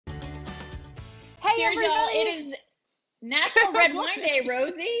Cheers, y'all. everybody. It is National Red Wine Day,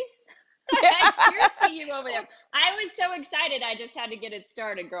 Rosie. Yeah. Cheers to you over there. I was so excited. I just had to get it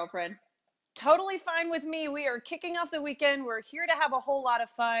started, girlfriend. Totally fine with me. We are kicking off the weekend. We're here to have a whole lot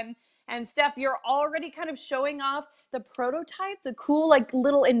of fun. And Steph, you're already kind of showing off the prototype, the cool like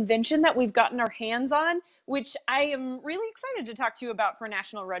little invention that we've gotten our hands on, which I am really excited to talk to you about for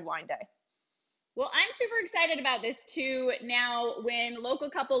National Red Wine Day. Well, I'm super excited about this too. Now, when local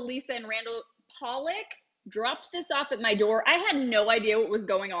couple Lisa and Randall Pollock dropped this off at my door, I had no idea what was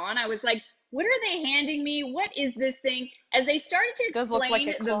going on. I was like, what are they handing me? What is this thing? As they started to Does look like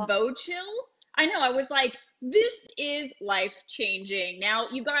explain a the claw. VoChill, I know, I was like, this is life-changing. Now,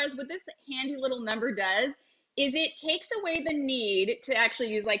 you guys, what this handy little number does is it takes away the need to actually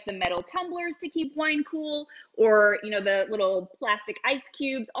use like the metal tumblers to keep wine cool, or, you know, the little plastic ice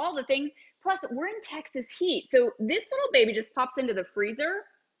cubes, all the things. Plus, we're in Texas heat. So this little baby just pops into the freezer,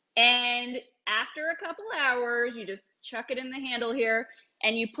 and after a couple hours, you just chuck it in the handle here,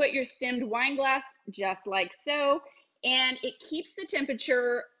 and you put your stemmed wine glass just like so, and it keeps the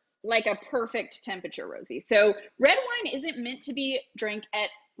temperature like a perfect temperature, Rosie. So red wine isn't meant to be drank at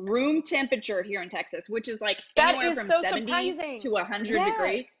room temperature here in Texas, which is like That anywhere is from so 70 surprising. to 100 Yeah.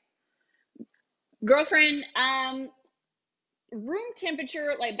 degrees. Girlfriend, room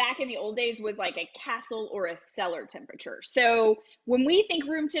temperature, like back in the old days, was like a castle or a cellar temperature. So when we think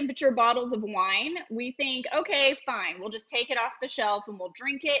room temperature bottles of wine, we think, okay, fine, we'll just take it off the shelf and we'll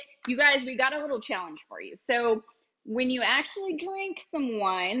drink it. You guys, we got a little challenge for you. So when you actually drink some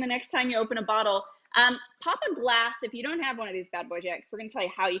wine, the next time you open a bottle, pop a glass, if you don't have one of these bad boys yet, because we're going to tell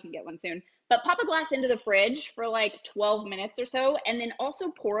you how you can get one soon, but pop a glass into the fridge for like 12 minutes or so, and then also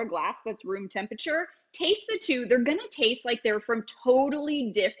pour a glass that's room temperature. Taste the two. They're going to taste like they're from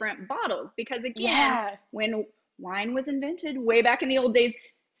totally different bottles, because again, when wine was invented way back in the old days,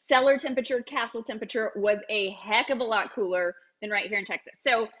 cellar temperature, castle temperature was a heck of a lot cooler than right here in Texas.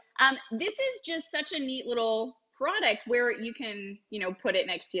 So this is just such a neat little product where you can, you know, put it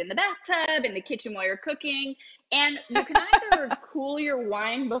next to you in the bathtub, in the kitchen while you're cooking, and you can either cool your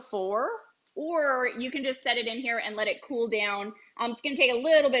wine before, or you can just set it in here and let it cool down. It's going to take a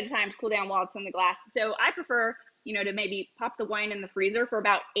little bit of time to cool down while it's in the glass. So I prefer, you know, to maybe pop the wine in the freezer for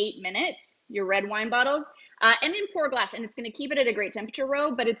about 8 minutes, your red wine bottles, and then pour a glass, and it's going to keep it at a great temperature,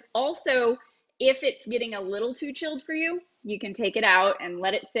 but it's also, if it's getting a little too chilled for you, you can take it out and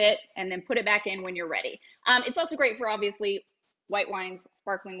let it sit and then put it back in when you're ready. It's also great for obviously white wines,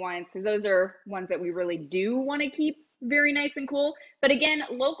 sparkling wines, because those are ones that we really do want to keep very nice and cool. But again,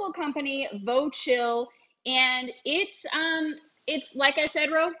 local company, VoChill, and it's like I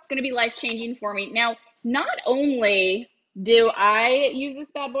said, Ro, going to be life-changing for me. Now, not only do I use this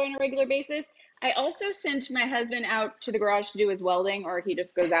bad boy on a regular basis, I also sent my husband out to the garage to do his welding, or he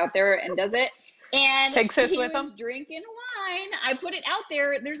just goes out there and does it. And Takes us he with was him. drinking wine. I put it out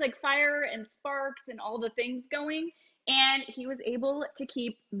there. There's like fire and sparks and all the things going. And he was able to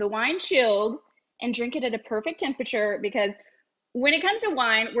keep the wine chilled and drink it at a perfect temperature, because when it comes to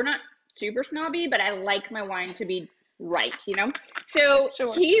wine, we're not super snobby, but I like my wine to be right, you know? So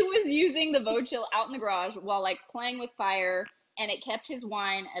Sure. he was using the VoChill out in the garage while like playing with fire, and it kept his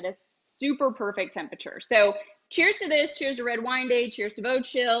wine at a super perfect temperature. So cheers to this. Cheers to Red Wine Day. Cheers to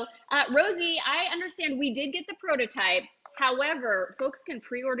VoChill. Rosie, I understand we did get the prototype. However, folks can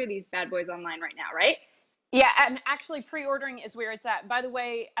pre-order these bad boys online right now, right? Yeah, and actually pre-ordering is where it's at. By the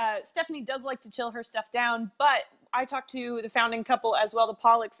way, Stephanie does like to chill her stuff down, but I talked to the founding couple as well, the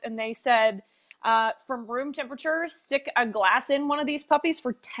Pollocks, and they said from room temperature, stick a glass in one of these puppies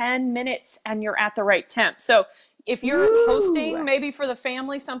for 10 minutes and you're at the right temp. So if you're hosting maybe for the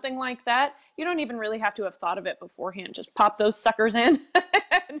family, something like that, you don't even really have to have thought of it beforehand. Just pop those suckers in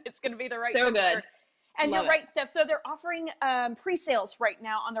and it's going to be the right temperature. Good. And Love you're right, Steph. So they're offering pre-sales right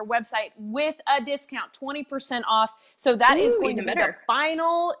now on their website with a discount, 20% off. So that is going to be the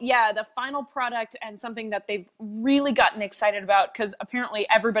final product, and something that they've really gotten excited about, because apparently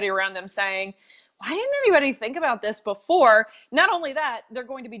everybody around them saying, why didn't anybody think about this before? Not only that, they're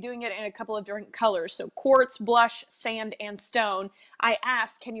going to be doing it in a couple of different colors. So quartz, blush, sand, and stone. I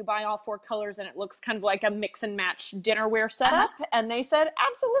asked, can you buy all 4 colors? And it looks kind of like a mix and match dinnerware setup. And they said,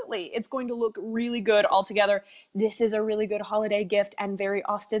 absolutely. It's going to look really good all together. This is a really good holiday gift and very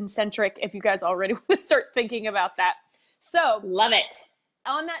Austin-centric if you guys already want to start thinking about that. So love it.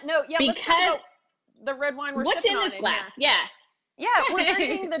 On that note, let's talk about the red wine we're sipping on. What's in this glass? Yeah, we're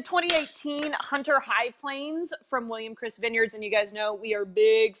drinking the 2018 Hunter High Plains from William Chris Vineyards, and you guys know we are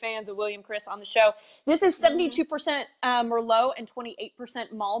big fans of William Chris on the show. This is 72% Merlot and 28%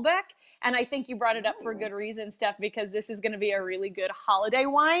 Malbec, and I think you brought it up for a good reason, Steph, because this is going to be a really good holiday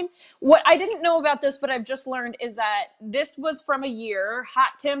wine. What I didn't know about this, but I've just learned, is that this was from a year,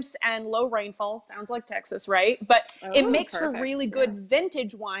 hot temps and low rainfall. Sounds like Texas, right? But it makes for really good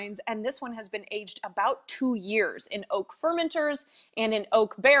vintage wines, and this one has been aged about 2 years in oak fermenters and in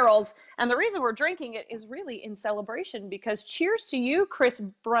oak barrels. And the reason we're drinking it is really in celebration, because cheers to you, Chris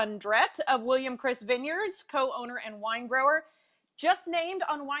Brundrett of William Chris Vineyards, co-owner and wine grower, just named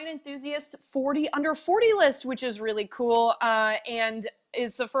on Wine Enthusiast's 40 under 40 list, which is really cool, and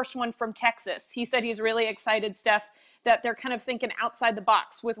is the first one from Texas. He said he's really excited, Steph, that they're kind of thinking outside the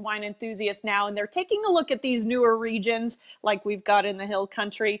box with Wine Enthusiast now, and they're taking a look at these newer regions like we've got in the Hill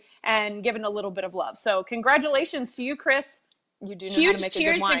Country and giving a little bit of love. So congratulations to you, Chris. You do know how to make a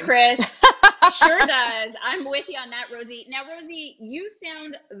good wine. Huge cheers to Chris. Sure does. I'm with you on that, Rosie. Now, Rosie, you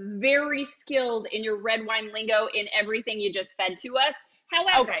sound very skilled in your red wine lingo in everything you just fed to us.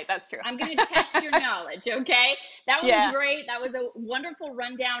 However, okay, that's true. I'm going to test your knowledge, okay? That was great. That was a wonderful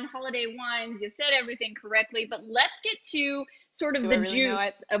rundown. Holiday wines. You said everything correctly, but let's get to sort of the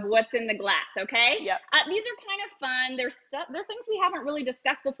juice of what's in the glass, okay? Yep. These are kind of fun. They're things we haven't really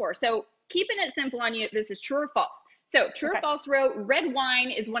discussed before. So keeping it simple on you, this is true or false. So true or false, Ro, red wine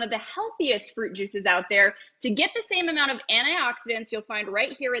is one of the healthiest fruit juices out there. To get the same amount of antioxidants you'll find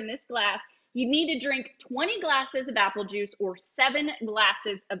right here in this glass, you need to drink 20 glasses of apple juice or 7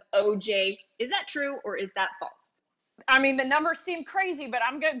 glasses of OJ. Is that true or is that false? I mean, the numbers seem crazy, but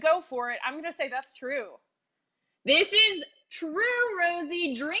I'm going to go for it. I'm going to say that's true. This is true,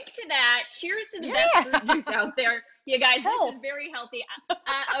 Rosie. Drink to that. Cheers to the best fruit juice out there. You guys, this is very healthy.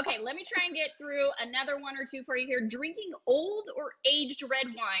 Okay, let me try and get through another one or two for you here. Drinking old or aged red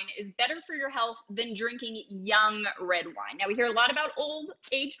wine is better for your health than drinking young red wine. Now, we hear a lot about old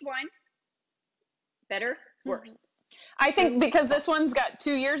aged wine. Better, worse? I think because this one's got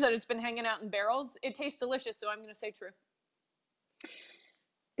 2 years that it's been hanging out in barrels, it tastes delicious, so I'm going to say true.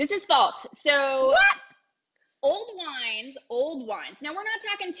 This is false. So what? Old wines. Now, we're not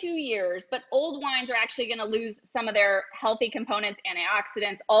talking 2 years, but old wines are actually going to lose some of their healthy components,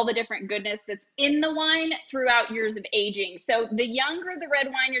 antioxidants, all the different goodness that's in the wine throughout years of aging. So the younger the red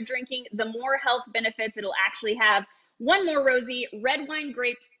wine you're drinking, the more health benefits it'll actually have. One more, Rosie. Red wine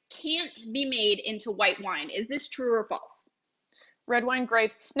grapes can't be made into white wine. Is this true or false? Red wine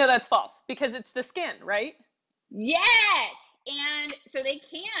grapes. No, that's false, because it's the skin, right? Yes. And so they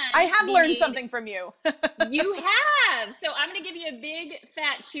can. I have learned something from you. You have. So I'm going to give you a big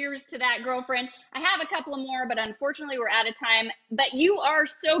fat cheers to that, girlfriend. I have a couple of more, but unfortunately we're out of time. But you are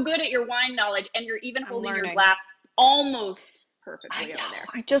so good at your wine knowledge, and you're even holding your glass almost perfectly over there.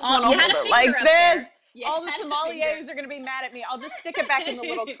 I just want to hold it like this. All the sommeliers are going to be mad at me. I'll just stick it back in the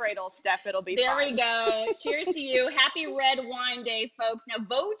little cradle, Steph. It'll be fine. There we go. Cheers to you. Happy Red Wine Day, folks. Now,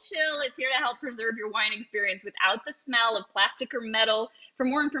 VoChill is here to help preserve your wine experience without the smell of plastic or metal. For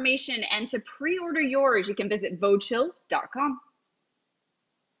more information and to pre-order yours, you can visit VoChill.com.